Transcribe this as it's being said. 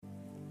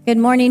Good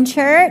morning,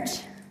 church.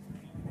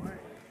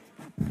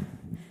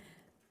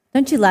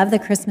 Don't you love the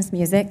Christmas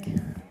music?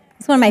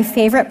 It's one of my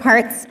favorite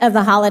parts of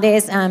the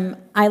holidays.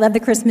 I love the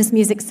Christmas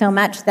music so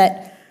much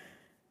that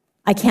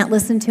I can't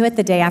listen to it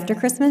the day after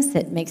Christmas.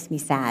 It makes me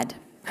sad.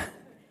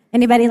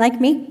 Anybody like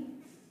me?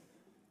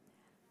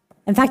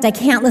 In fact, I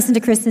can't listen to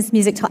Christmas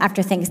music till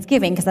after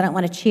Thanksgiving because I don't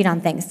want to cheat on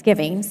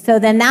Thanksgiving. So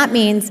then that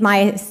means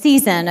my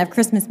season of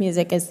Christmas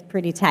music is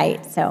pretty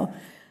tight. So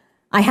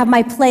I have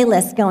my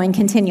playlist going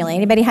continually.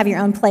 Anybody have your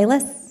own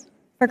playlists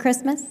for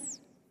Christmas?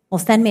 Well,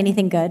 send me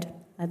anything good.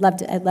 I'd love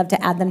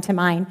to add them to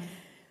mine.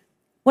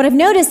 What I've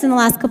noticed in the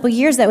last couple of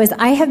years, though, is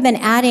I have been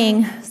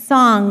adding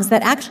songs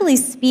that actually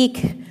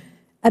speak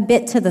a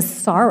bit to the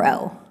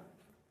sorrow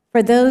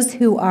for those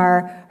who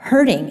are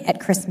hurting at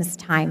Christmas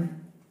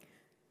time.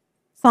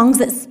 Songs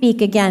that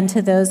speak, again,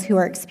 to those who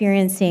are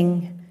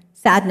experiencing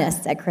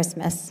sadness at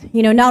Christmas.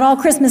 You know, not all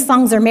Christmas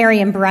songs are merry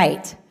and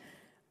bright,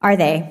 are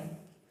they?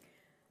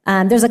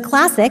 There's a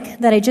classic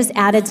that I just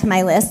added to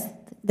my list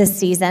this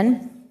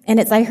season, and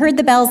it's I Heard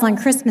the Bells on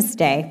Christmas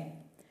Day.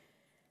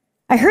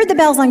 I heard the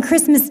bells on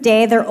Christmas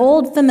Day, their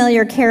old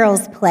familiar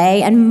carols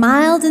play, and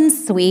mild and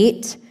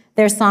sweet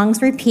their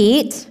songs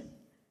repeat.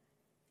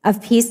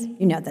 Of peace,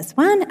 you know this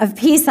one, of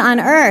peace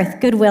on earth,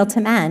 goodwill to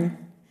men.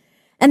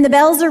 And the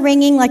bells are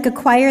ringing like a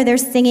choir, they're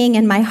singing,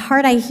 in my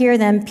heart I hear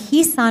them,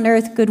 peace on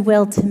earth,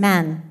 goodwill to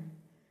men.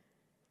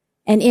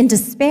 And in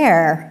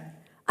despair,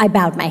 I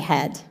bowed my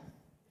head.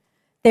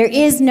 There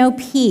is no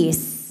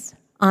peace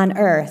on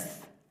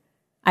earth,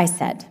 I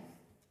said.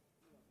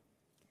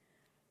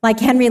 Like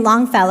Henry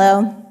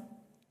Longfellow,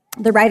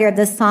 the writer of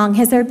this song,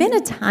 has there been a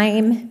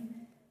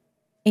time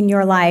in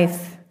your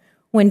life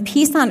when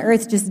peace on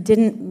earth just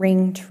didn't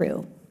ring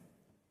true?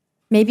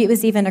 Maybe it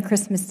was even a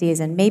Christmas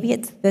season. Maybe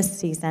it's this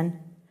season.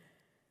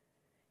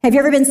 Have you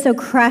ever been so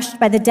crushed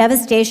by the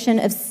devastation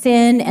of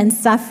sin and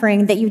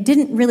suffering that you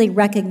didn't really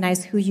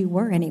recognize who you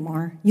were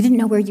anymore? You didn't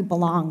know where you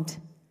belonged.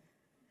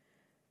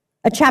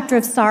 A chapter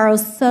of sorrow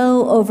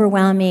so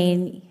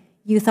overwhelming,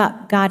 you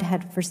thought God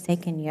had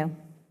forsaken you.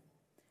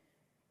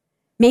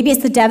 Maybe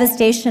it's the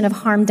devastation of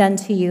harm done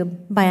to you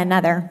by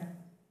another.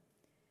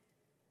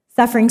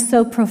 Suffering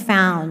so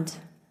profound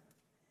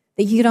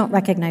that you don't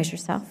recognize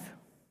yourself.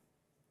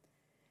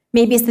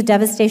 Maybe it's the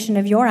devastation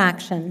of your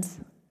actions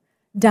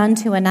done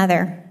to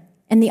another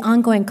and the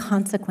ongoing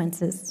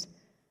consequences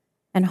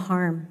and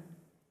harm.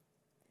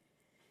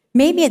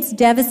 Maybe it's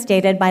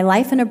devastated by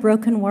life in a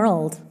broken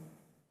world.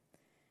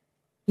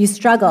 You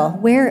struggle.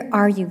 Where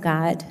are you,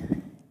 God,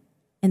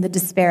 in the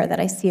despair that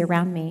I see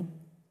around me?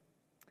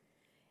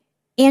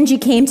 Angie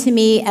came to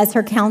me as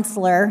her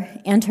counselor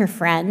and her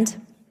friend.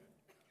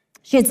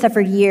 She had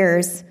suffered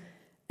years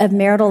of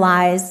marital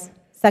lies,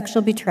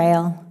 sexual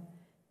betrayal,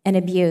 and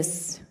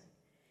abuse.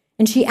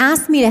 And she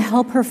asked me to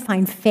help her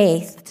find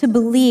faith, to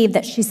believe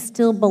that she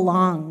still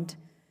belonged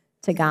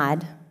to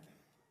God.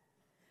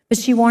 But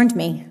she warned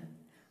me,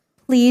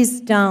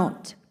 please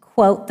don't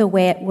quote the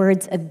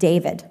words of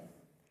David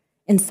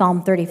in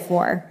Psalm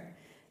 34,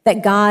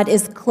 that God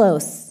is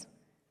close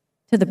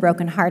to the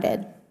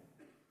brokenhearted.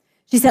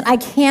 She said, I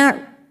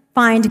can't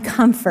find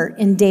comfort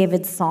in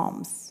David's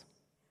Psalms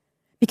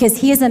because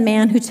he is a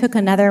man who took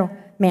another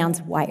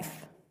man's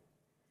wife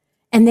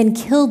and then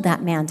killed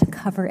that man to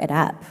cover it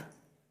up.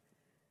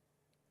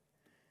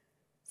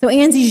 So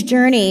Angie's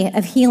journey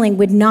of healing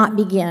would not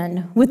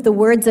begin with the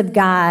words of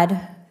God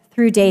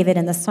through David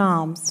in the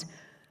Psalms,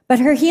 but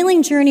her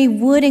healing journey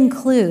would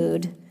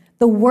include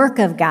the work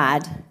of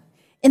God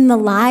in the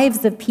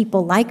lives of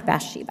people like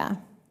Bathsheba,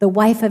 the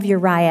wife of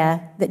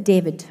Uriah that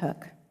David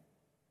took.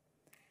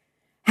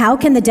 How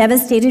can the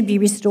devastated be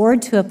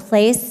restored to a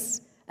place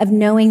of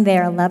knowing they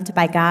are loved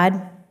by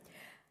God?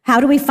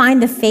 How do we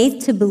find the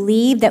faith to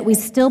believe that we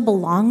still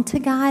belong to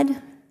God,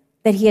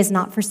 that he has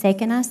not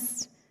forsaken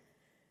us?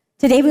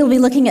 Today we will be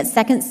looking at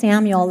 2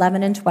 Samuel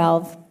 11 and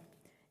 12,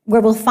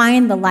 where we'll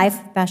find the life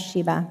of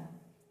Bathsheba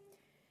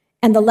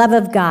and the love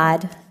of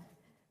God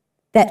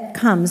that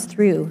comes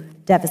through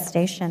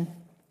devastation.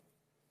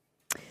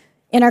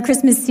 In our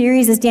Christmas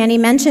series, as Danny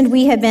mentioned,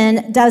 we have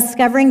been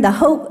discovering the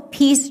hope,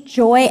 peace,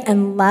 joy,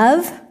 and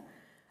love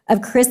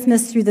of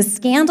Christmas through the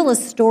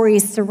scandalous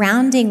stories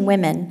surrounding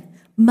women,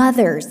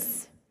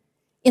 mothers,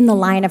 in the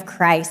line of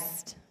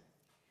Christ.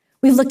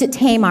 We've looked at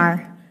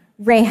Tamar,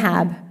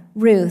 Rahab,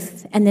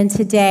 Ruth, and then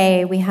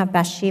today we have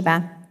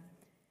Bathsheba.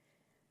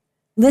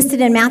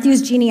 Listed in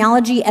Matthew's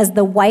genealogy as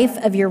the wife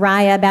of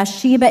Uriah,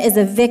 Bathsheba is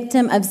a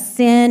victim of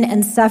sin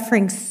and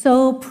suffering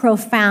so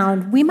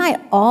profound, we might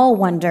all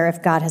wonder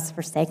if God has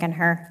forsaken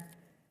her.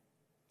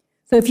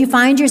 So if you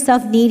find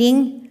yourself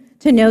needing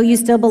to know you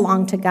still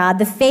belong to God,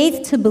 the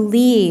faith to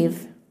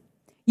believe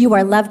you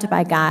are loved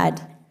by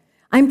God,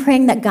 I'm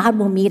praying that God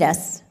will meet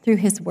us through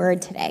his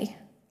word today.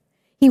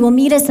 He will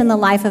meet us in the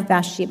life of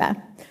Bathsheba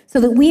so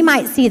that we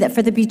might see that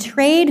for the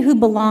betrayed who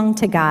belong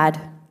to God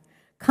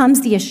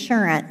comes the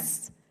assurance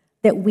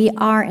that we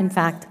are, in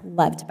fact,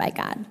 loved by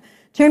God.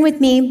 Turn with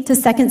me to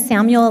 2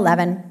 Samuel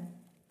 11.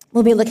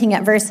 We'll be looking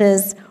at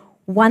verses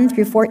 1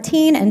 through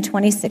 14 and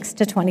 26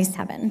 to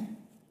 27.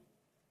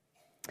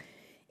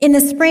 In the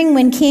spring,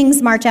 when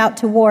kings march out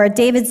to war,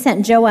 David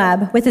sent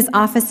Joab with his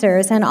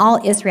officers and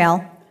all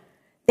Israel.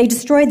 They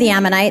destroyed the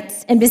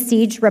Ammonites and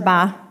besieged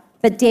Rabbah,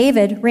 but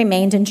David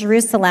remained in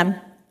Jerusalem.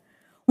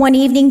 One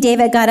evening,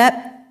 David got up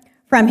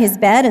from his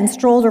bed and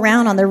strolled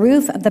around on the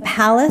roof of the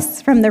palace.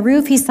 From the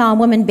roof, he saw a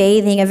woman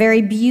bathing, a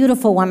very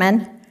beautiful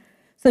woman.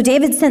 So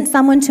David sent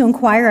someone to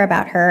inquire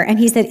about her, and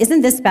he said,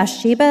 "Isn't this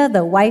Bathsheba,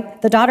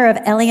 the daughter of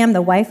Eliam,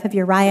 the wife of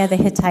Uriah the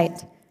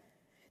Hittite?"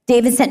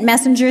 David sent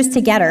messengers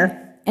to get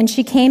her, and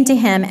she came to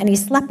him, and he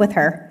slept with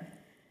her.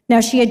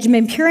 Now she had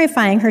been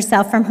purifying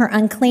herself from her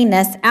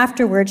uncleanness.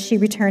 Afterwards, she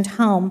returned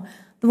home.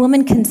 The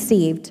woman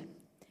conceived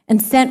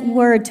and sent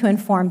word to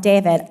inform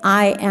David,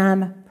 "I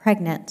am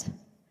pregnant."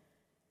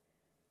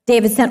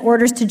 David sent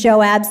orders to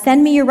Joab,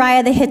 "Send me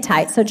Uriah the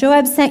Hittite." So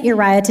Joab sent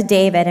Uriah to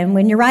David, and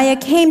when Uriah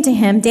came to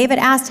him, David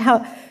asked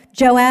how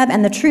Joab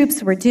and the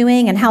troops were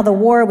doing and how the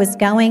war was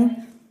going.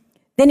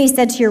 Then he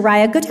said to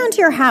Uriah, "Go down to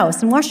your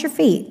house and wash your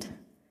feet."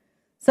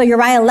 So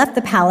Uriah left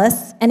the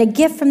palace, and a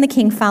gift from the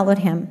king followed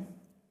him.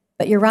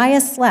 But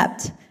Uriah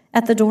slept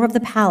at the door of the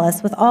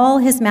palace with all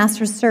his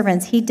master's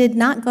servants. He did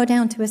not go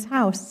down to his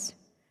house.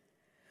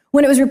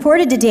 When it was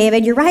reported to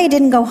David, Uriah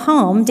didn't go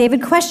home.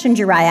 David questioned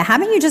Uriah,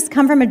 "Haven't you just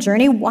come from a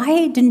journey?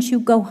 Why didn't you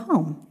go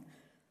home?"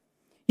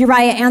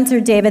 Uriah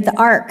answered David, "The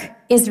ark,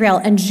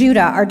 Israel, and Judah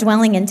are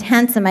dwelling in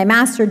tents, and my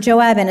master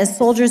Joab and his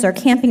soldiers are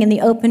camping in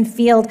the open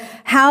field.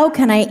 How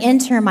can I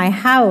enter my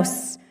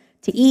house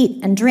to eat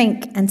and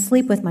drink and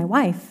sleep with my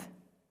wife?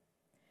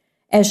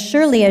 As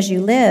surely as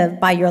you live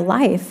by your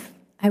life,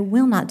 I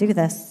will not do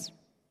this."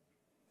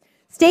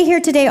 "Stay here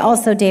today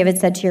also," David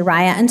said to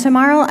Uriah, "and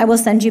tomorrow I will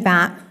send you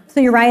back." So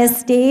Uriah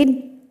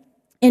stayed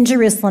in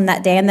Jerusalem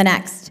that day and the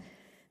next.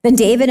 Then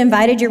David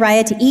invited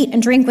Uriah to eat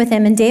and drink with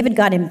him, and David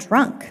got him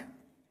drunk.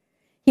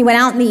 He went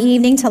out in the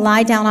evening to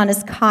lie down on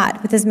his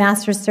cot with his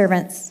master's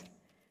servants,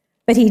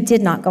 but he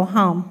did not go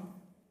home.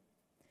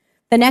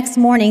 The next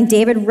morning,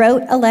 David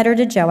wrote a letter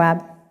to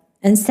Joab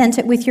and sent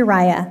it with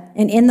Uriah,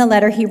 and in the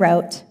letter he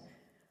wrote,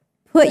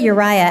 "Put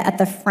Uriah at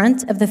the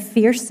front of the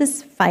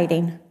fiercest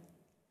fighting,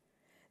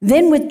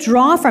 then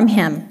withdraw from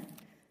him,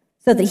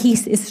 so that he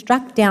is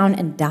struck down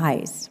and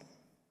dies."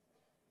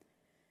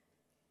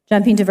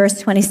 Jumping to verse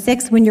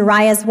 26, when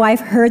Uriah's wife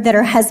heard that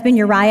her husband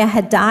Uriah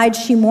had died,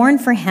 she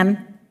mourned for him.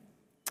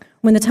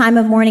 When the time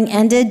of mourning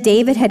ended,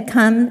 David had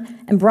come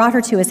and brought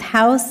her to his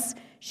house.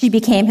 She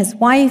became his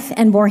wife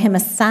and bore him a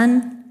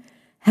son.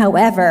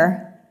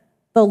 However,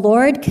 the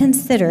Lord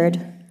considered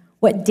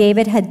what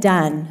David had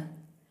done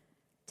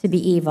to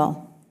be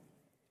evil.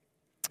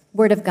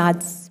 Word of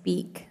God,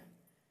 speak.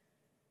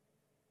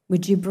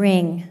 Would you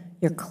bring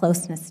your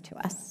closeness to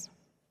us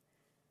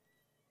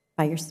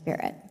by your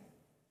Spirit?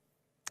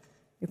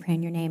 We pray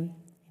in your name.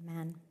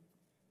 Amen.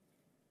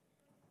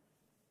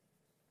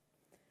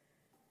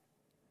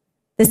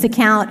 This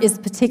account is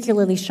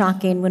particularly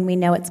shocking when we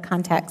know its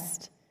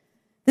context.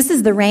 This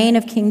is the reign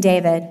of King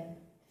David.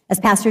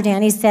 As Pastor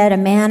Danny said, a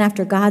man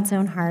after God's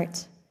own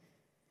heart.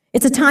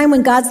 It's a time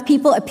when God's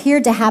people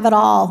appeared to have it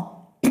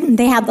all.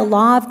 They had the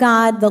law of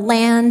God, the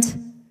land.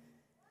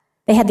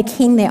 They had the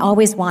king they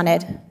always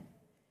wanted.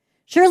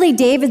 Surely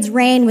David's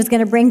reign was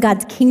going to bring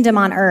God's kingdom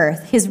on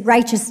earth, his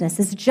righteousness,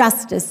 his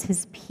justice,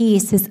 his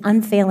peace, his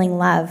unfailing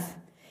love.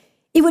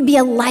 It would be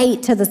a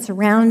light to the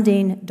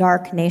surrounding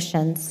dark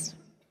nations.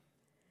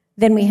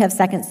 Then we have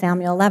 2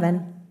 Samuel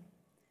 11.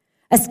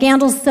 A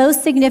scandal so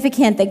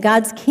significant that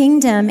God's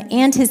kingdom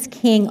and his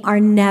king are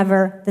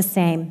never the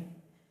same.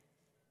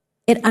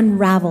 It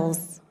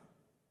unravels.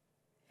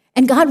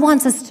 And God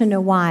wants us to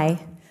know why.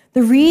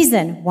 The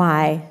reason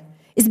why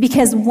is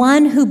because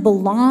one who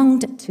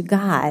belonged to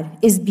God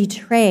is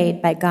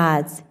betrayed by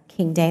God's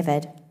King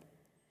David.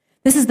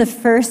 This is the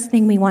first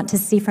thing we want to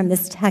see from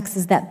this text,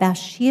 is that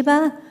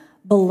Bathsheba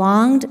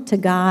belonged to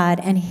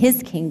God and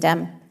his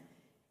kingdom.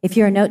 If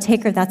you're a note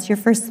taker, that's your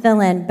first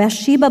fill-in.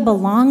 Bathsheba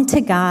belonged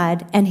to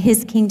God and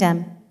his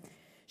kingdom.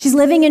 She's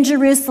living in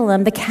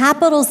Jerusalem, the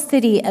capital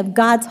city of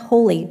God's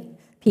holy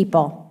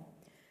people.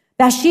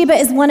 Bathsheba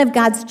is one of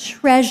God's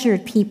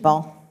treasured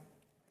people.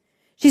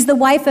 She's the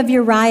wife of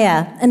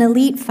Uriah, an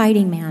elite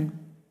fighting man.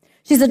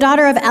 She's the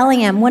daughter of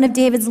Eliam, one of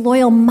David's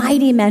loyal,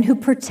 mighty men who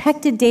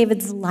protected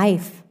David's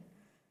life.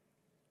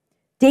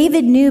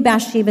 David knew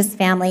Bathsheba's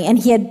family, and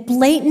he had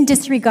blatant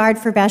disregard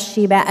for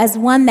Bathsheba as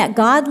one that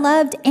God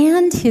loved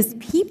and his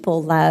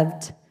people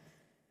loved.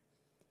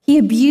 He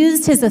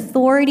abused his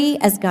authority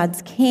as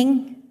God's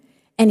king,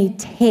 and he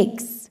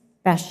takes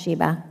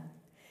Bathsheba.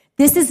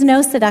 This is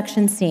no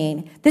seduction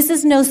scene. This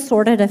is no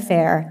sordid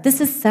affair.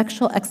 This is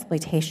sexual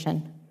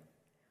exploitation.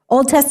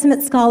 Old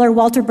Testament scholar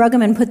Walter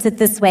Brueggemann puts it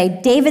this way: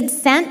 David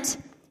sent,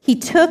 he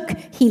took,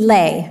 he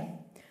lay.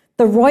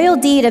 The royal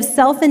deed of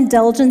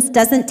self-indulgence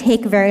doesn't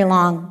take very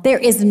long. There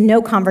is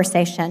no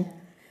conversation.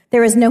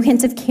 There is no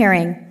hint of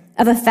caring,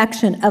 of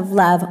affection, of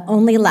love,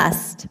 only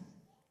lust.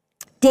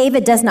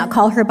 David does not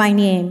call her by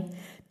name,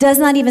 does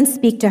not even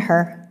speak to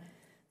her.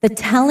 The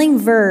telling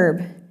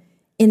verb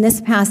in this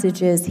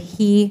passage is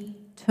he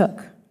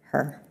took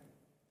her.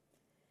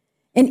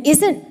 And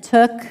isn't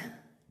took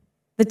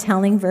the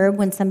telling verb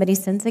when somebody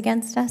sins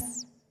against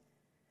us?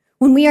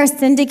 When we are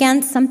sinned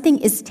against, something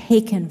is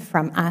taken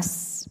from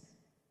us,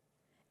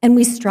 and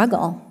we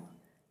struggle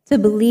to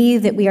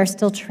believe that we are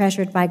still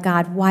treasured by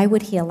God. Why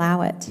would he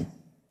allow it?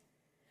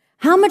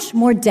 How much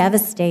more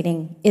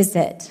devastating is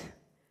it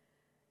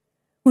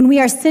when we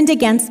are sinned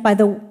against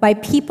by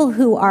people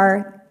who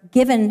are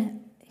given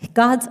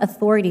God's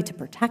authority to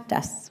protect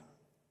us,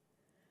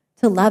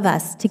 to love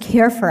us, to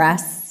care for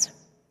us?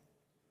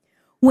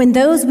 When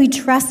those we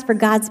trust for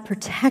God's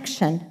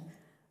protection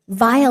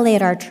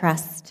violate our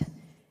trust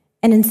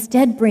and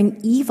instead bring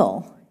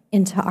evil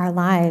into our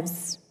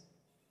lives.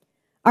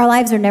 Our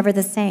lives are never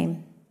the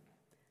same,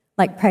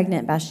 like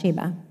pregnant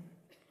Bathsheba.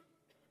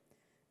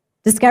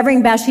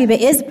 Discovering Bathsheba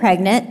is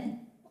pregnant,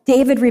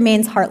 David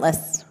remains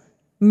heartless,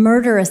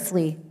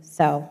 murderously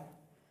so.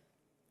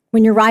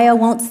 When Uriah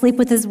won't sleep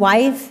with his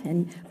wife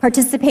and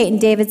participate in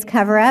David's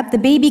cover-up, the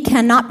baby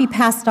cannot be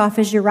passed off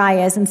as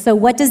Uriah's. And so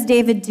what does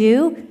David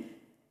do?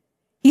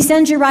 He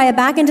sends Uriah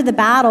back into the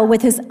battle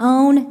with his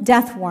own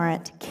death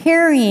warrant,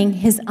 carrying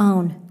his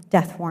own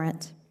death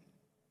warrant.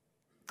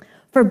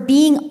 For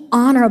being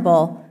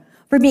honorable,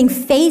 for being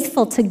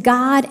faithful to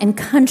God and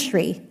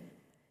country,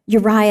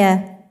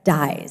 Uriah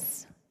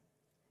dies,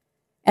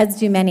 as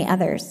do many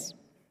others.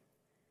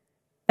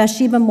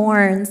 Bathsheba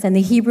mourns, and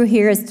the Hebrew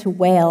here is to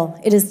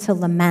wail. It is to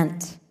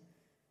lament.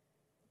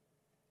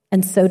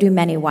 And so do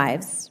many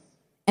wives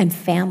and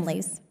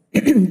families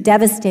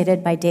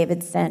devastated by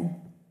David's sin.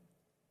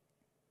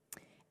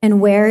 And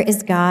where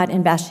is God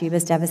in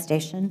Bathsheba's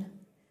devastation?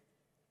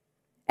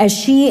 As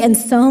she and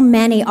so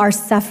many are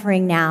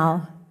suffering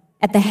now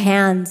at the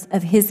hands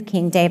of his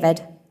King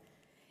David,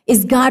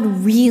 is God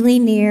really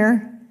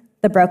near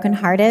the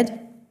brokenhearted?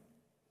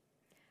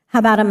 How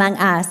about among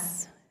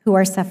us who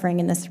are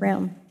suffering in this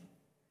room?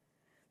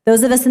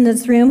 Those of us in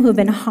this room who have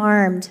been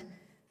harmed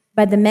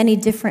by the many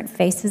different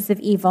faces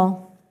of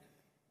evil.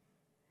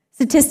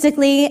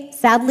 Statistically,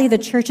 sadly, the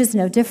church is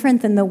no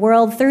different than the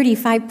world.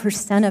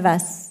 35% of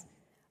us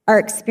are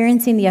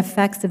experiencing the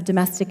effects of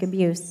domestic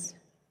abuse,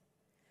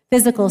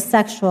 physical,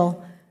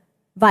 sexual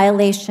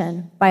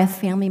violation by a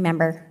family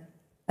member,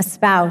 a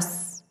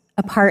spouse,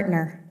 a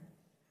partner.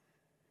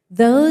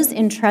 Those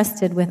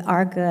entrusted with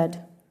our good.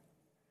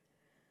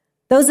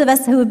 Those of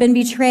us who have been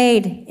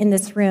betrayed in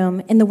this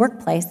room, in the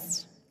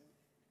workplace,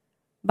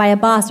 by a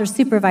boss or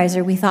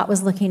supervisor we thought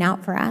was looking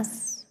out for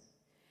us.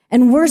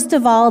 And worst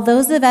of all,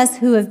 those of us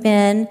who have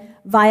been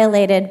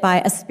violated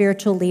by a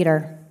spiritual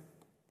leader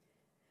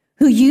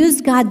who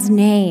used God's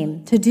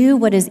name to do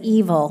what is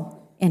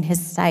evil in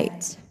his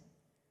sight.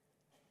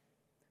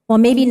 Well,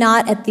 maybe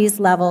not at these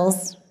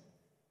levels.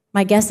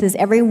 My guess is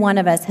every one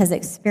of us has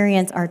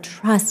experienced our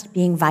trust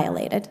being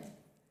violated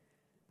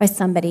by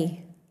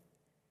somebody.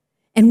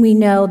 And we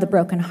know the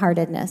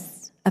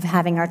brokenheartedness of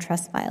having our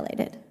trust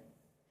violated.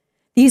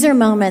 These are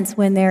moments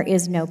when there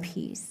is no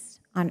peace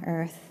on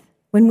earth,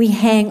 when we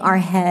hang our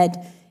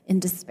head in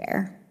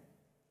despair.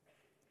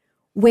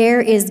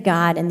 Where is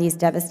God in these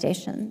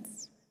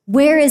devastations?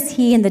 Where is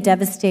he in the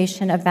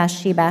devastation of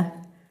Bathsheba?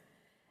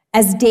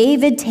 As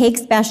David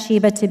takes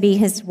Bathsheba to be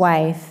his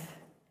wife,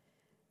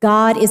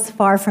 God is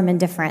far from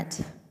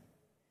indifferent.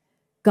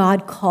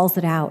 God calls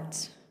it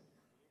out.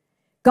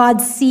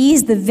 God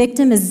sees the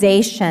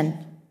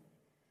victimization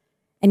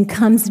and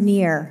comes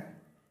near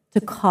to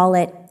call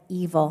it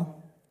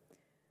evil.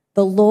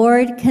 The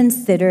Lord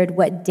considered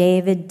what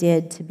David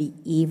did to be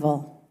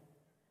evil.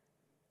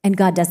 And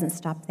God doesn't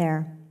stop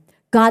there.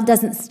 God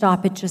doesn't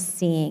stop at just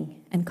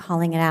seeing and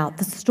calling it out.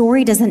 The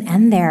story doesn't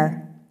end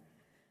there.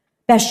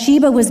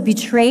 Bathsheba was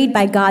betrayed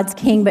by God's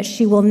king, but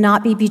she will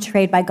not be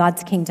betrayed by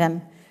God's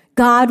kingdom.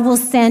 God will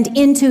send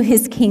into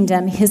his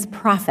kingdom his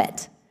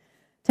prophet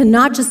to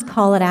not just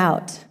call it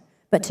out,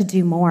 but to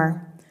do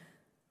more.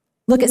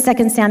 Look at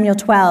 2 Samuel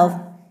 12,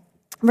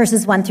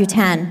 verses 1 through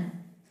 10.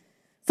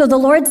 So the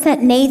Lord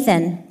sent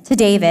Nathan to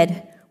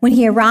David. When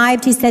he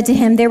arrived, he said to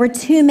him, "There were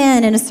two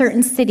men in a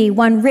certain city,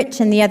 one rich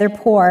and the other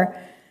poor.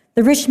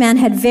 The rich man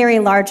had very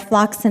large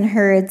flocks and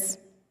herds,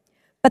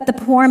 but the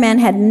poor man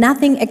had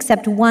nothing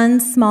except one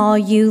small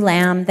ewe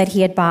lamb that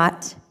he had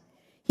bought.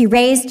 He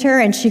raised her,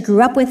 and she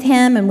grew up with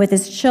him and with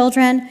his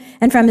children,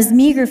 and from his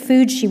meager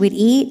food she would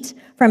eat,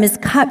 from his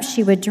cup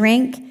she would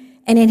drink,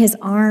 and in his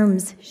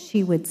arms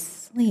she would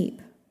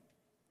sleep.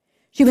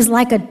 She was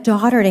like a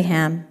daughter to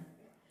him.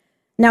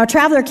 Now a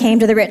traveler came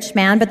to the rich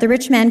man, but the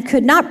rich man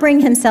could not bring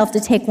himself to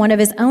take one of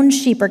his own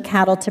sheep or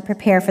cattle to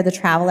prepare for the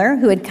traveler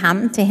who had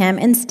come to him.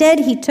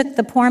 Instead, he took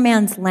the poor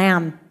man's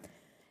lamb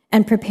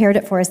and prepared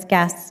it for his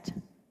guest.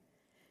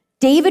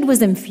 David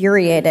was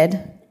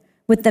infuriated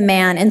with the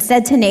man and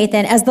said to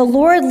Nathan, "As the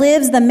Lord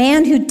lives, the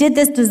man who did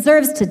this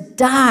deserves to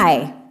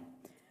die.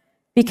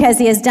 Because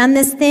he has done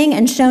this thing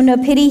and shown no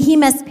pity, he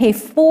must pay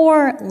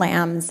 4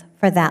 lambs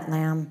for that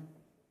lamb."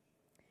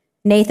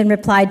 Nathan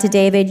replied to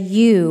David,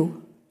 "You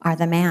are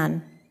the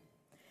man."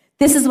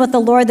 This is what the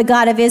Lord, the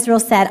God of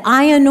Israel, said.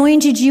 I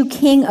anointed you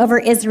king over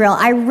Israel.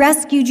 I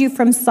rescued you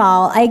from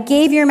Saul. I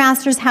gave your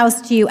master's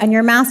house to you and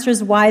your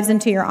master's wives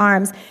into your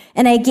arms.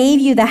 And I gave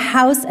you the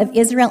house of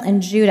Israel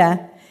and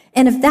Judah.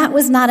 And if that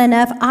was not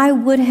enough, I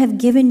would have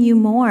given you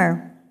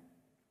more.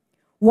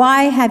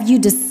 Why have you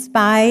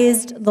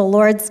despised the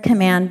Lord's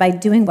command by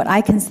doing what I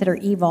consider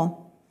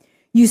evil?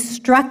 You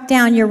struck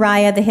down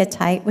Uriah the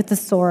Hittite with the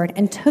sword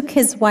and took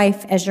his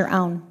wife as your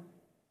own.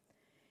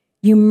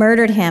 You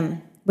murdered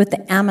him with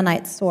the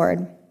Ammonite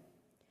sword.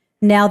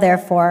 Now,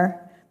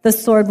 therefore, the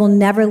sword will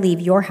never leave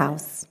your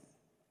house,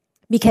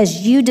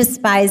 because you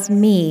despised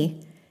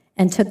me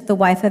and took the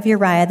wife of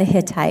Uriah the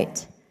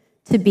Hittite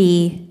to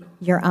be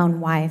your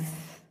own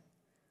wife.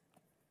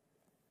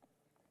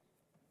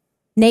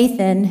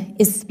 Nathan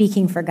is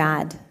speaking for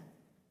God,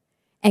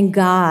 and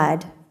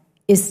God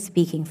is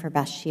speaking for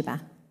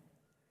Bathsheba.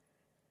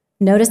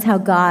 Notice how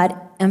God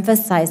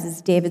emphasizes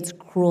David's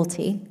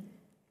cruelty,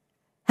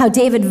 how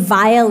David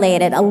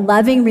violated a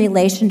loving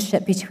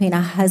relationship between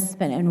a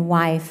husband and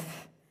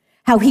wife,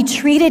 how he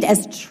treated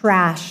as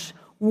trash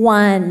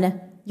one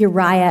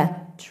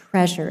Uriah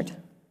treasured.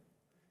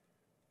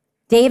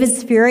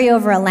 David's fury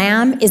over a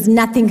lamb is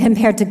nothing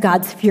compared to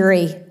God's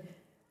fury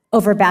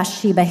over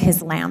Bathsheba,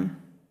 his lamb.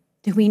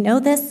 Do we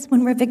know this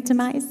when we're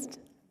victimized?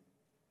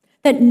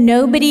 That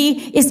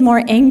nobody is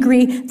more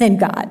angry than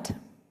God.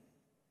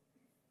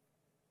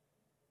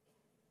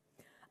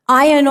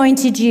 I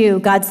anointed you,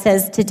 God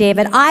says to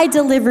David. I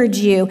delivered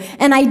you,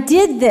 and I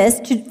did this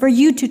for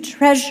you to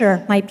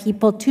treasure my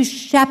people, to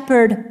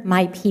shepherd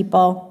my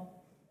people,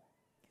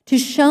 to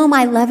show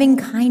my loving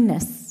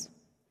kindness.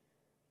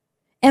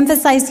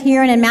 Emphasized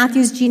here and in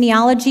Matthew's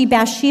genealogy,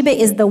 Bathsheba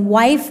is the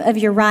wife of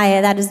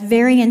Uriah. That is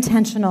very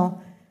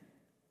intentional.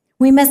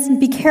 We must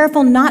be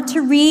careful not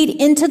to read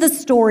into the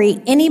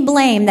story any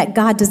blame that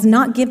God does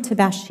not give to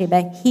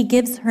Bathsheba. He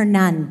gives her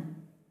none.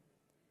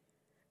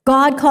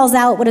 God calls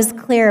out what is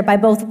clear by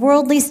both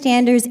worldly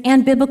standards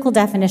and biblical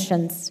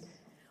definitions.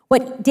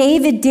 What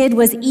David did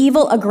was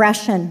evil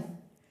aggression,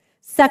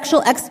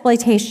 sexual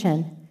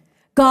exploitation.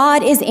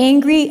 God is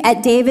angry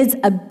at David's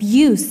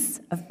abuse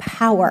of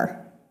power.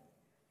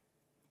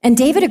 And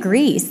David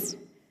agrees.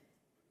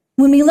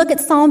 When we look at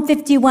Psalm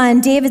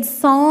 51, David's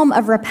psalm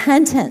of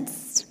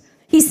repentance,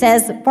 he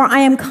says, "For I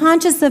am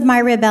conscious of my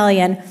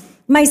rebellion.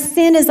 My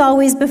sin is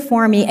always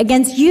before me.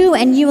 Against you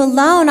and you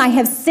alone I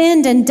have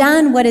sinned and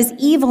done what is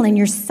evil in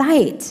your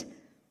sight.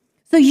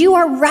 So you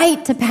are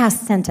right to pass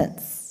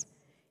sentence.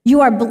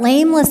 You are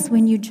blameless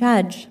when you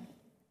judge."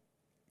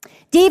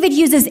 David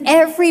uses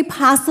every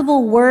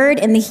possible word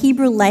in the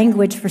Hebrew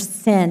language for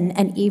sin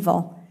and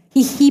evil.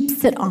 He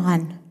heaps it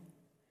on.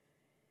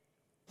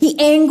 He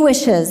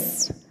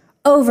anguishes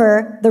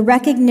over the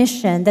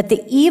recognition that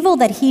the evil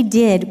that he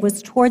did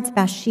was towards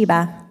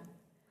Bathsheba.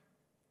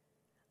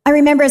 I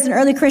remember as an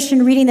early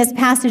Christian reading this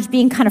passage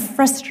being kind of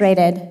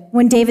frustrated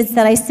when David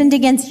said, "I sinned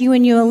against you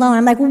and you alone."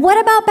 I'm like, what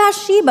about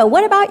Bathsheba?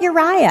 What about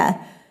Uriah?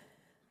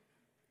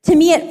 To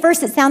me, at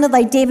first, it sounded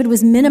like David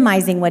was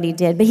minimizing what he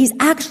did, but he's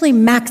actually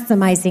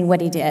maximizing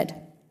what he did.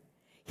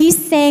 He's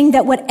saying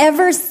that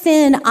whatever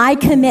sin I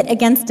commit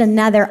against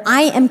another,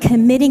 I am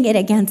committing it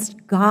against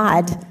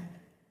God,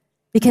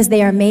 because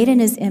they are made in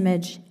his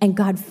image, and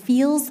God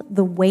feels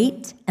the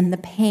weight and the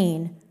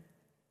pain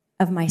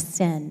of my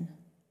sin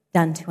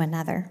done to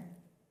another.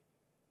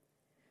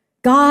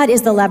 God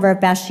is the lover of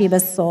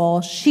Bathsheba's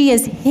soul. She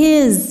is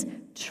his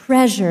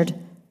treasured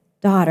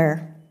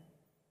daughter.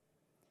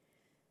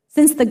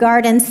 Since the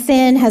garden,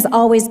 sin has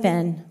always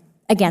been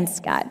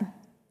against God.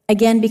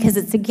 Again, because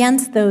it's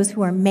against those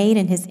who are made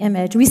in his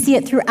image. We see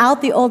it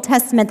throughout the Old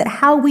Testament that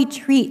how we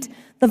treat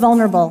the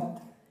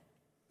vulnerable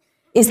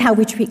is how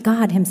we treat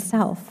God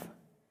himself.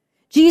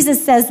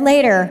 Jesus says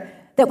later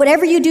that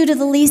whatever you do to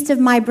the least of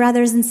my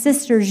brothers and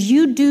sisters,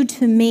 you do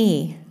to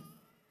me.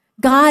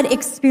 God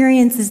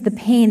experiences the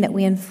pain that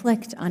we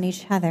inflict on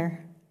each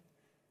other.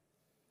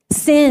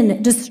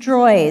 Sin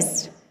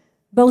destroys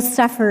both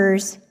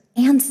sufferers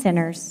and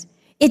sinners.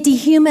 It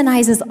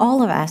dehumanizes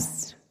all of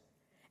us.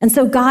 And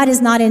so God is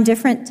not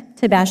indifferent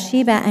to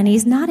Bathsheba, and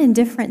he's not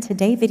indifferent to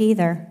David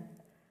either.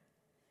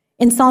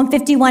 In Psalm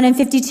 51 and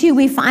 52,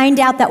 we find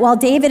out that while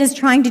David is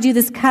trying to do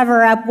this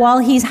cover-up, while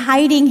he's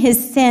hiding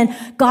his sin,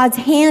 God's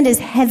hand is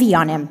heavy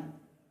on him.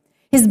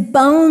 His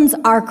bones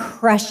are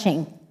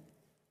crushing.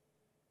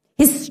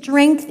 His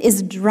strength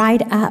is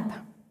dried up.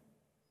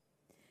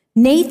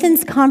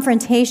 Nathan's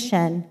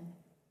confrontation,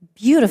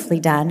 beautifully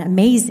done,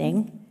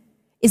 amazing,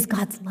 is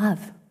God's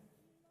love.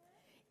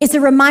 It's a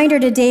reminder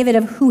to David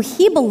of who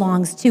he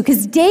belongs to,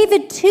 because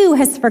David too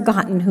has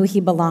forgotten who he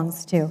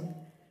belongs to.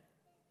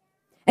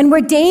 And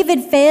where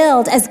David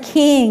failed as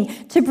king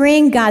to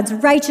bring God's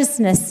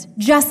righteousness,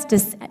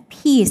 justice, and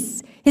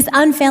peace, his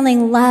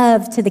unfailing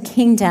love to the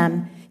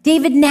kingdom,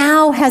 David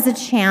now has a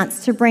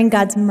chance to bring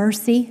God's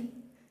mercy,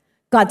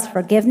 God's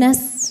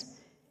forgiveness,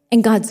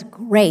 and God's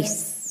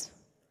grace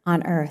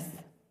on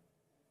earth.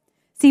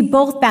 See,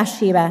 both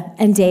Bathsheba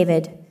and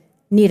David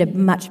need a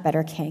much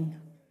better king.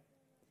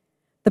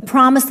 the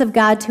promise of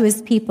God to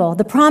his people,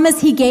 the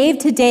promise he gave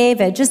to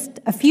David just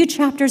a few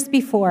chapters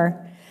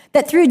before,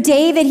 that through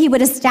David he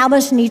would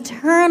establish an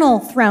eternal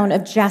throne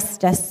of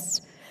justice,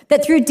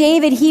 that through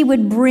David he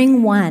would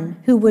bring one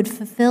who would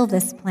fulfill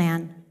this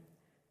plan,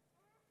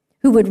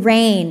 who would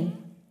reign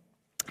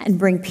and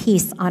bring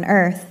peace on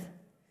earth.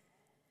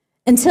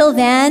 Until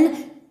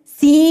then,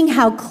 seeing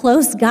how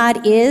close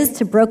God is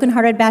to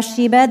brokenhearted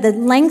Bathsheba, the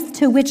length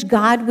to which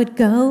God would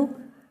go,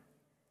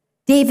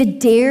 David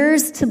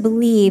dares to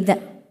believe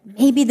that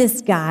maybe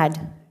this God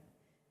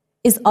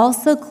is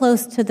also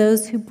close to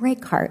those who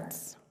break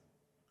hearts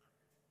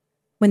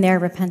when they're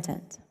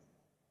repentant.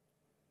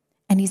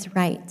 And he's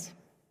right.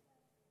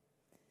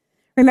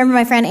 Remember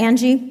my friend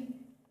Angie?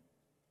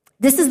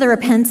 This is the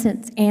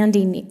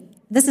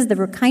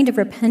kind of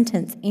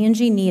repentance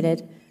Angie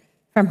needed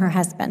from her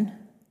husband.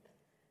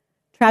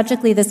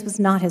 Tragically, this was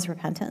not his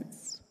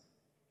repentance.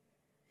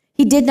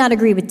 He did not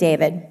agree with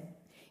David.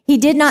 He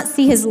did not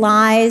see his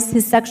lies,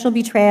 his sexual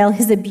betrayal,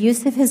 his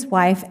abuse of his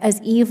wife as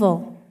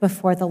evil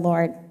before the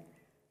Lord.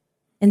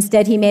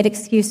 Instead, he made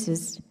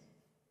excuses,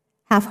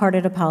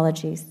 half-hearted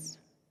apologies.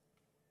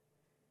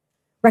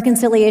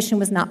 Reconciliation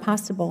was not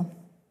possible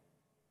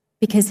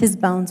because his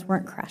bones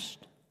weren't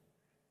crushed.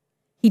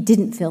 He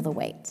didn't feel the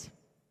weight.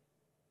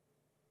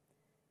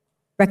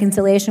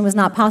 Reconciliation was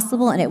not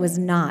possible, and it was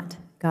not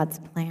God's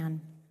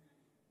plan.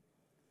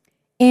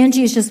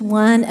 Angie is just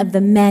one of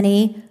the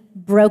many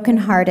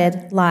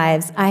broken-hearted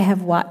lives I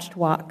have watched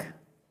walk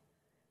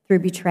through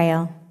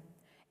betrayal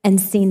and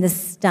seen the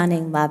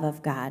stunning love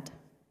of God.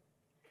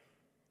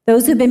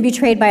 Those who've been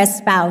betrayed by a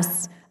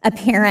spouse, a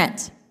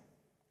parent,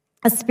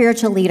 a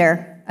spiritual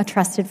leader, a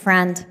trusted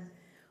friend,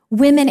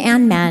 women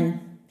and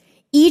men,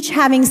 each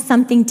having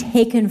something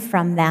taken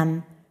from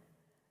them,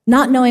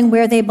 not knowing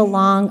where they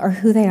belong or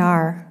who they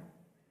are.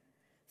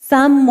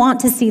 Some want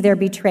to see their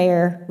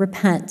betrayer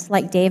repent,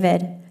 like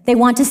David. They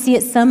want to see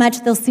it so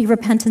much they'll see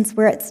repentance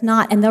where it's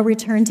not, and they'll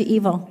return to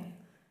evil.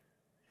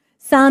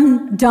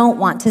 Some don't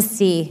want to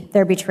see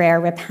their betrayer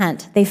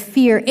repent. They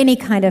fear any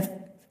kind of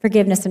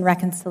forgiveness and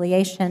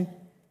reconciliation.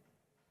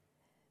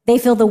 They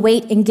feel the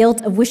weight and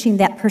guilt of wishing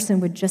that person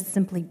would just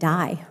simply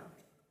die.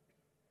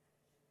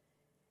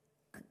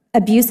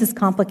 Abuse is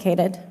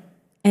complicated,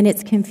 and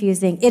it's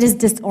confusing. It is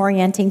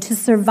disorienting. To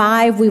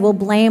survive, we will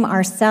blame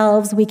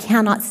ourselves. We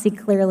cannot see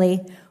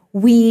clearly.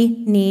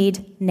 We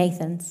need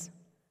Nathans.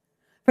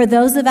 For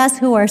those of us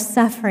who are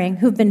suffering,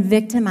 who've been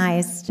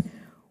victimized,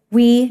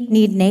 we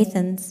need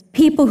Nathans,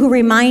 people who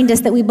remind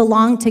us that we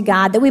belong to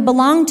God, that we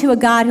belong to a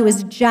God who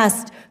is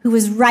just, who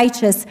is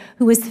righteous,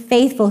 who is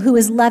faithful, who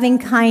is loving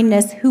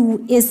kindness,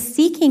 who is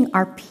seeking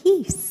our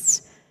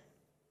peace.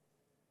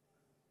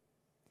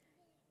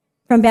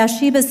 From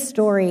Bathsheba's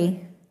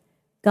story,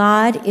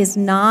 God is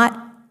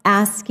not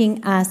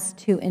asking us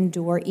to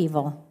endure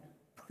evil.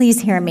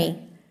 Please hear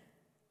me.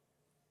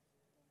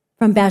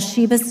 From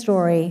Bathsheba's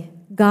story,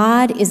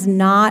 God is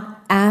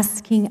not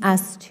asking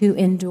us to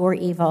endure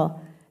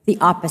evil. The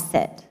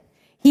opposite.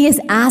 He is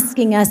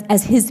asking us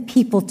as his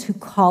people to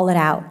call it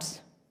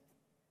out.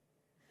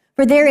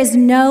 For there is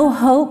no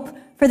hope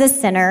for the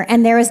sinner,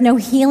 and there is no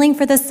healing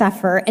for the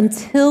sufferer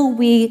until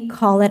we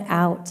call it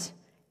out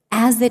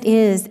as it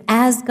is,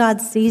 as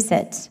God sees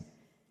it.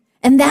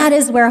 And that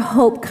is where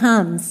hope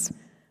comes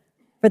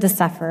for the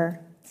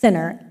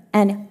sinner,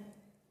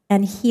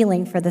 and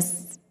healing for the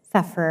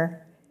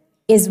sufferer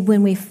is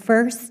when we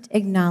first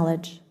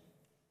acknowledge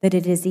that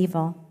it is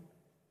evil.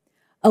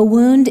 A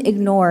wound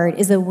ignored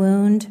is a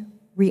wound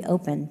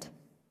reopened.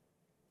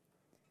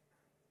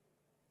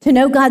 To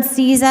know God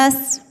sees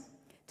us,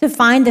 to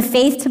find the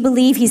faith to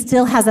believe he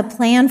still has a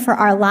plan for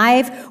our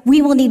life,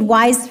 we will need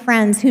wise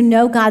friends who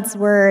know God's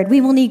word. We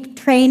will need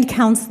trained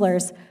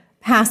counselors,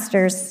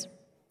 pastors.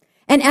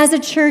 And as a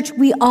church,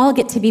 we all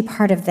get to be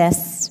part of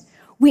this.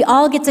 We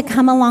all get to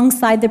come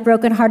alongside the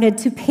brokenhearted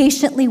to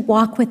patiently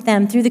walk with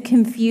them through the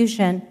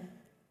confusion,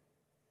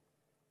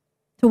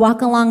 to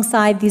walk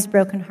alongside these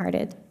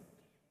brokenhearted.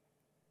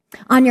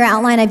 On your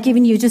outline, I've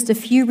given you just a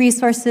few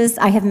resources.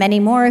 I have many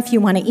more if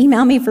you want to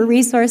email me for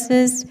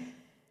resources.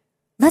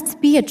 Let's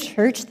be a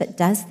church that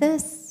does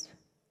this.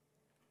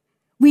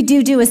 We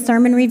do a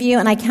sermon review,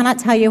 and I cannot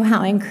tell you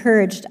how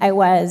encouraged I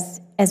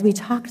was as we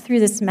talked through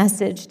this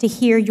message to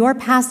hear your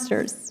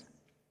pastors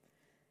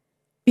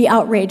be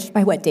outraged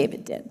by what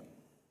David did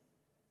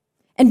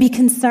and be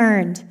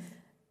concerned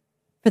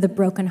for the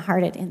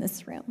brokenhearted in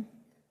this room.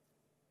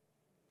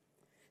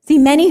 See,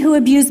 many who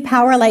abuse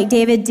power like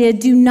David did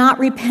do not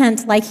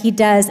repent like he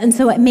does, and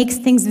so it makes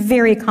things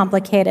very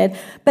complicated.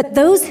 But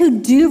those who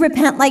do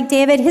repent like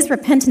David, his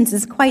repentance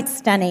is quite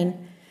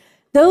stunning.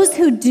 Those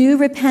who do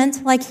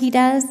repent like he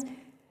does,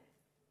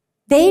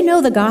 they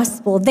know the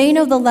gospel, they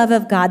know the love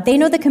of God, they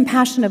know the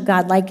compassion of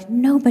God like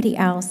nobody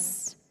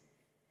else.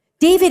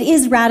 David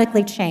is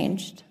radically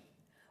changed,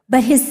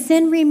 but his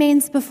sin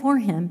remains before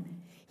him.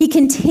 He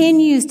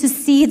continues to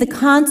see the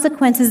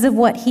consequences of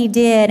what he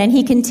did, and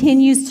he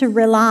continues to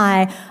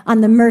rely on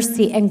the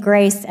mercy and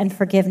grace and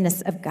forgiveness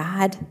of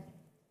God.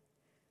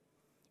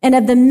 And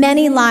of the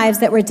many lives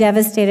that were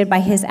devastated by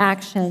his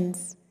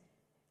actions,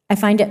 I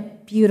find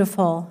it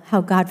beautiful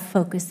how God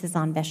focuses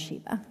on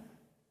Bathsheba.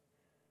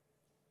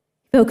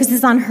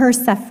 Focuses on her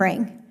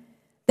suffering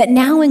that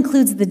now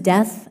includes the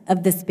death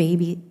of this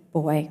baby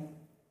boy.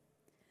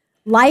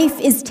 Life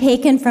is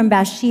taken from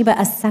Bathsheba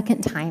a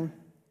second time.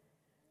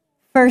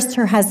 First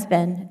her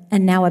husband,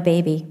 and now a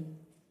baby.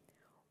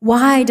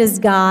 Why does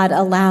God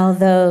allow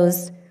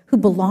those who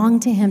belong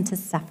to him to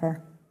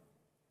suffer?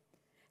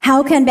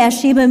 How can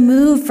Bathsheba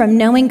move from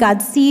knowing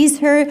God sees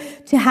her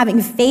to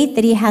having faith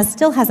that he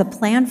still has a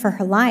plan for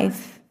her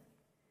life?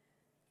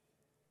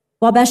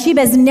 While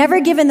Bathsheba is never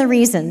given the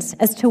reasons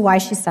as to why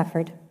she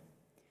suffered,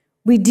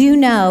 we do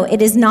know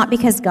it is not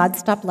because God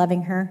stopped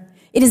loving her.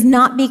 It is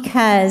not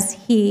because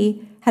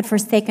he had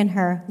forsaken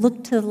her.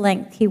 Look to the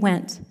length he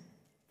went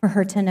for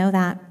her to know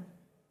that.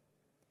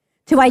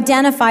 To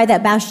identify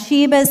that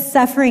Bathsheba's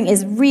suffering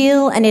is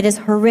real and it is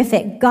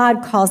horrific,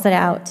 God calls it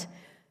out.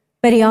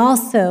 But he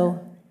also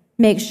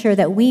makes sure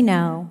that we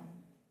know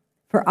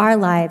for our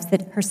lives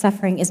that her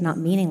suffering is not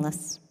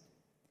meaningless.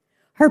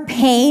 Her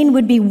pain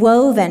would be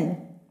woven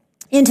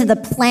into the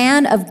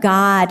plan of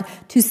God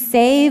to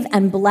save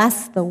and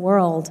bless the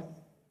world.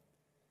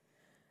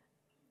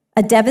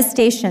 A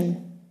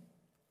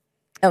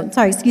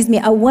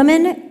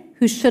woman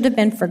who should have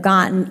been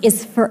forgotten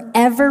is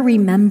forever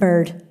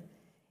remembered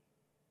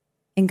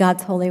in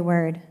God's holy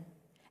word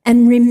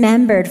and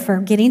remembered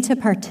for getting to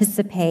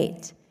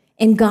participate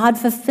in God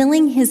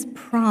fulfilling his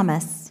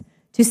promise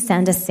to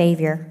send a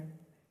Savior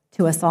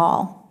to us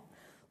all.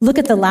 Look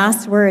at the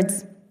last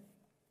words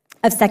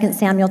of 2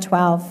 Samuel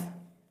 12.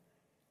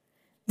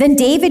 Then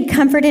David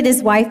comforted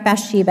his wife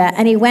Bathsheba,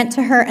 and he went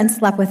to her and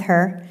slept with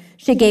her.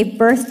 She gave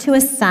birth to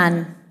a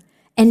son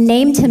and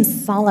named him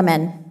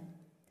Solomon.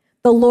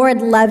 The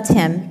Lord loved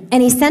him,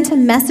 and he sent a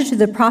message to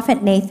the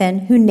prophet Nathan,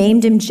 who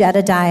named him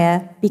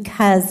Jedediah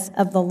because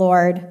of the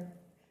Lord.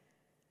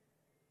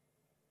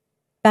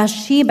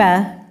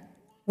 Bathsheba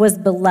was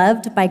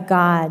beloved by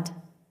God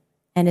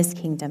and his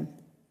kingdom.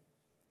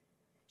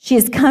 She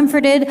is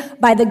comforted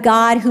by the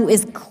God who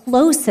is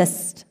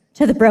closest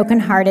to the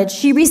brokenhearted.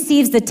 She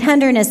receives the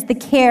tenderness, the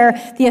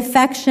care, the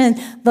affection,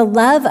 the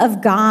love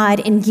of God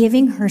in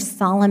giving her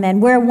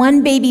Solomon. Where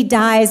one baby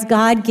dies,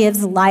 God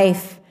gives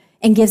life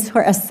and gives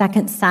her a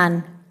second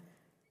son.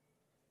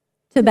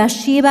 To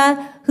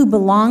Bathsheba, who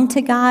belonged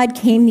to God,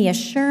 came the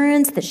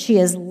assurance that she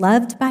is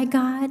loved by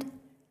God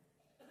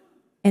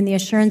and the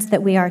assurance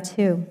that we are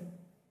too.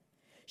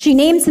 She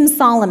names him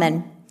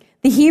Solomon,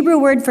 the Hebrew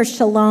word for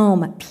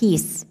shalom,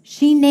 peace.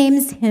 She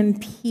names him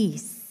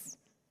peace.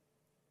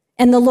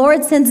 And the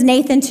Lord sends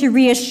Nathan to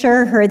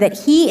reassure her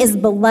that he is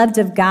beloved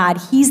of God.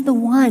 He's the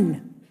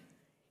one.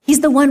 He's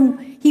the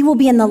one. He will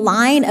be in the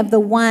line of the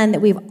one that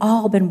we've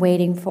all been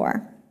waiting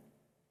for.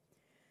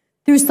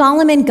 Through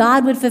Solomon,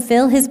 God would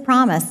fulfill his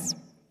promise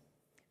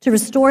to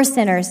restore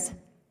sinners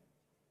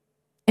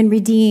and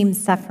redeem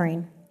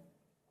suffering.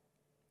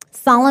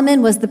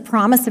 Solomon was the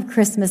promise of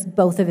Christmas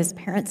both of his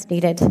parents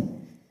needed,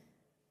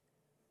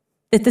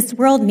 that this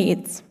world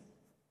needs.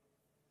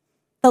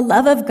 The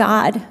love of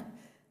God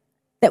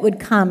that would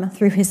come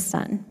through his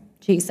son,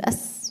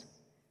 Jesus.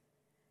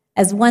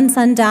 As one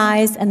son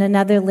dies and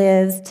another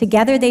lives,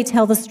 together they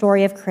tell the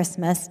story of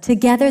Christmas.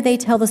 Together they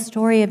tell the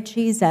story of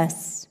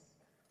Jesus.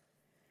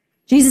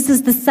 Jesus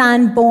is the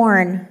son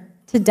born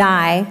to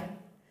die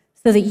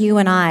so that you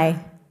and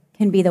I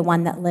can be the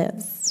one that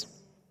lives.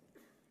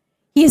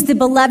 He is the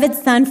beloved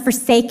son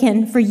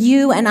forsaken for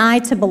you and I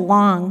to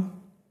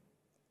belong.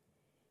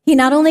 He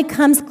not only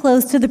comes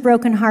close to the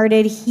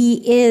brokenhearted,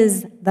 he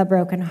is the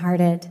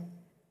brokenhearted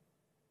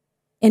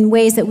in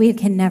ways that we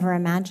can never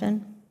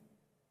imagine.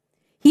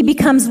 He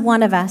becomes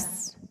one of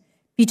us,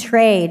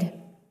 betrayed,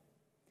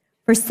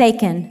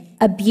 forsaken,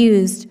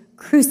 abused,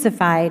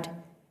 crucified,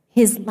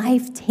 his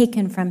life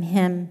taken from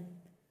him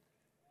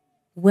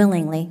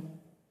willingly.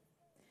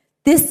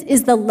 This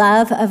is the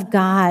love of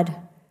God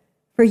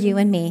for you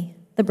and me,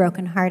 the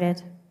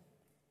brokenhearted,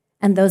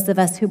 and those of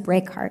us who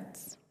break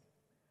hearts.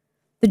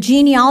 The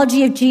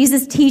genealogy of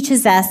Jesus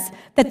teaches us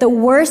that the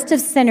worst of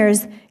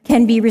sinners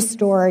can be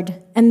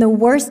restored and the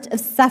worst of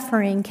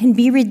suffering can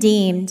be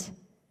redeemed.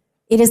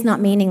 It is not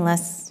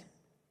meaningless.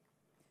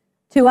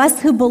 To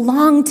us who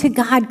belong to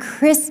God,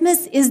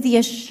 Christmas is the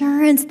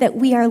assurance that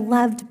we are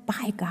loved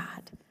by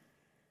God.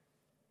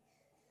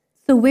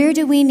 So where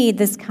do we need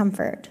this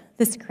comfort,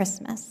 this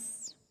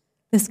Christmas,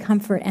 this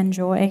comfort and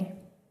joy?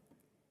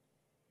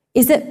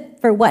 Is it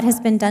for what has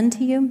been done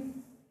to you?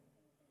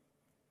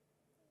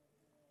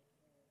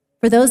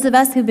 For those of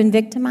us who've been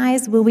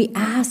victimized, will we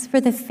ask for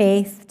the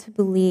faith to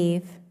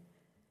believe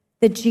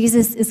that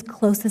Jesus is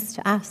closest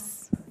to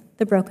us,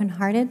 the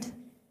brokenhearted?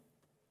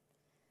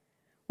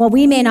 While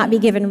we may not be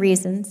given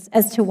reasons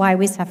as to why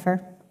we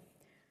suffer,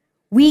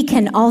 we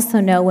can also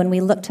know when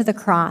we look to the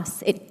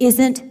cross, it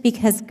isn't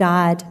because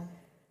God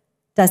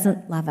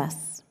doesn't love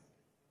us,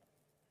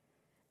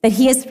 that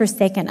he has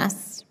forsaken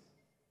us.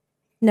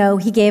 No,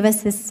 he gave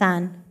us his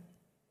son.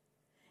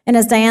 And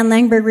as Diane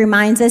Langberg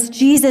reminds us,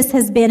 Jesus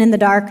has been in the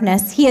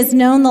darkness. He has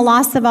known the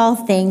loss of all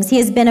things. He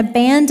has been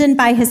abandoned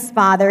by his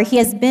Father. He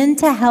has been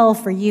to hell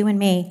for you and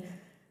me.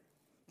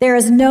 There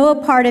is no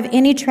part of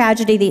any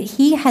tragedy that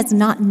he has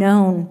not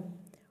known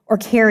or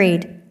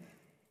carried.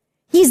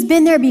 He's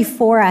been there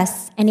before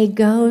us, and he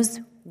goes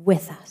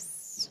with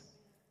us.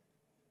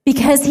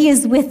 Because he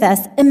is with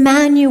us,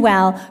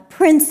 Emmanuel,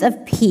 Prince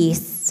of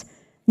Peace,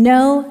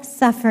 no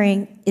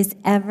suffering is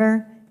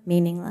ever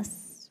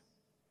meaningless.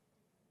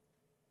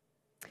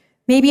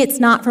 Maybe it's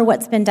not for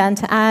what's been done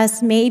to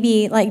us.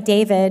 Maybe, like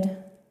David,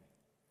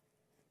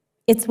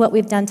 it's what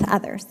we've done to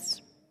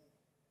others.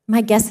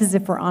 My guess is,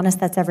 if we're honest,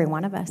 that's every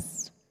one of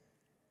us.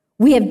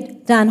 We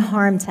have done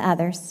harm to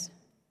others.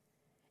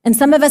 And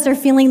some of us are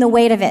feeling the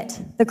weight of it,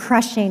 the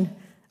crushing,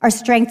 our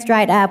strength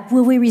dried up.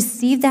 Will we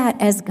receive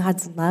that as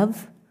God's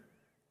love,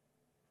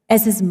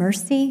 as his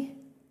mercy?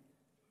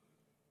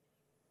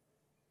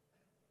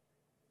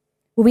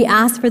 Will we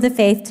ask for the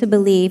faith to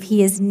believe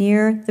he is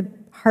near the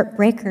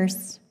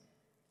heartbreakers,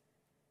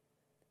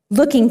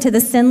 looking to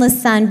the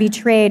sinless Son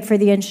betrayed for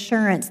the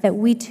assurance that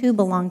we too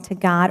belong to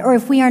God? Or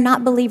if we are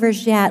not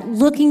believers yet,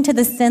 looking to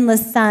the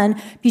sinless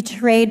Son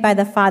betrayed by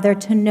the Father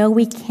to know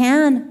we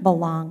can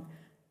belong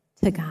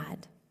to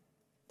God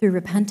through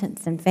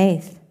repentance and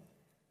faith.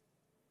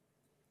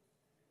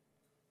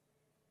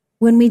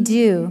 When we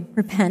do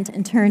repent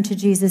and turn to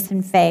Jesus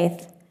in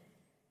faith,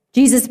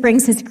 Jesus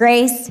brings his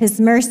grace,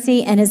 his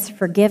mercy, and his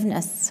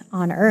forgiveness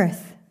on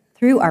earth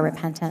through our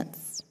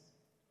repentance.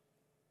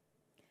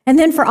 And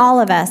then for all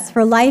of us,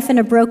 for life in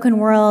a broken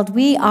world,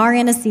 we are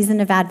in a season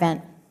of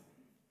Advent.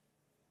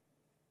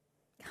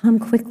 Come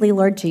quickly,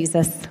 Lord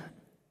Jesus.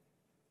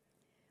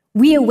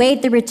 We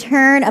await the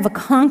return of a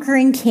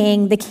conquering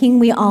king, the king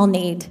we all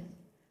need,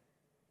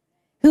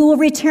 who will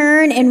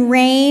return and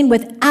reign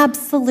with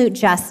absolute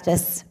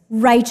justice,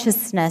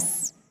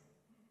 righteousness,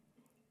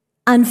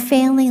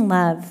 unfailing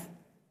love,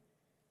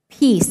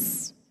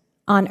 peace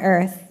on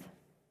earth.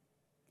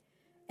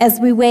 As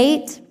we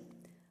wait,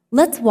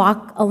 let's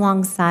walk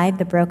alongside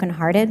the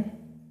brokenhearted,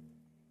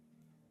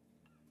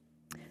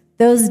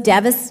 those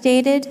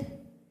devastated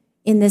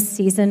in this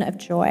season of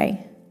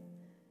joy.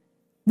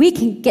 We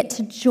can get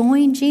to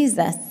join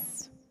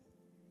Jesus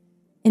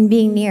in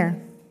being near.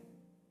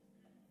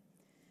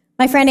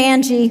 My friend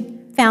Angie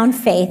found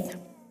faith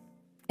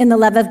in the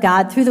love of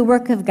God through the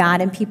work of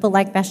God in people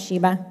like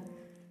Bathsheba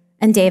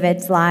and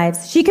David's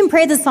lives. She can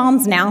pray the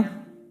Psalms now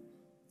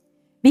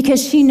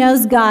because she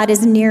knows God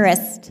is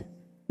nearest,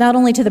 not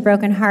only to the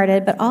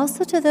brokenhearted, but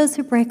also to those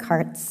who break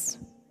hearts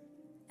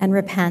and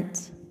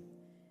repent.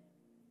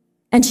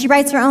 And she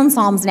writes her own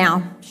Psalms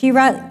now. She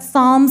writes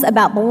Psalms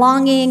about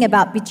belonging,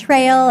 about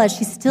betrayal, as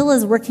she still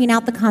is working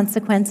out the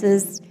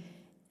consequences,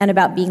 and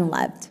about being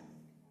loved.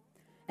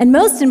 And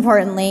most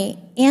importantly,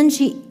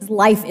 Angie's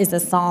life is a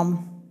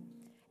psalm,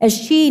 as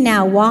she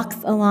now walks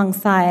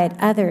alongside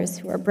others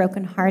who are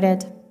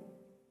brokenhearted.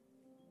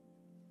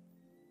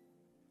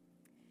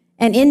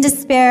 And in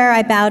despair,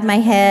 I bowed my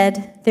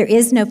head. There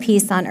is no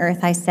peace on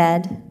earth, I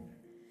said.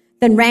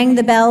 Then rang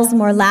the bells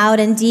more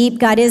loud and deep.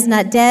 God is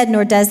not dead,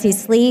 nor does he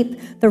sleep.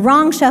 The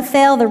wrong shall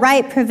fail, the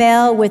right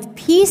prevail, with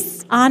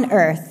peace on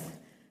earth,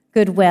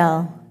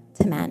 goodwill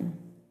to men.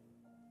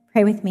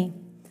 Pray with me.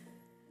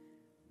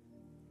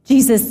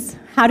 Jesus,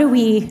 how do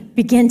we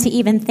begin to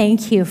even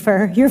thank you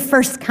for your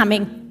first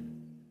coming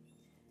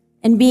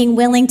and being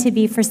willing to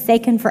be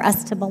forsaken for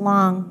us to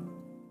belong?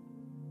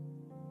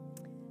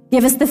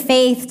 Give us the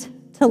faith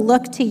to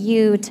look to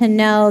you, to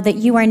know that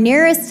you are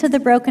nearest to the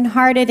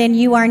brokenhearted and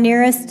you are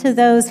nearest to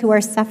those who are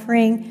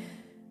suffering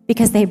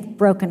because they have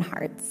broken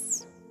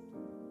hearts.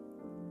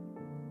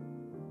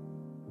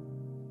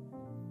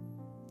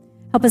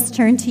 Help us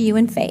turn to you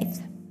in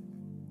faith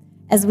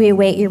as we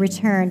await your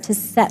return to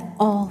set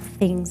all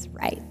things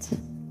right.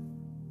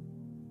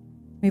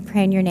 We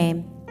pray in your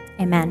name.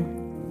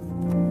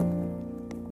 Amen.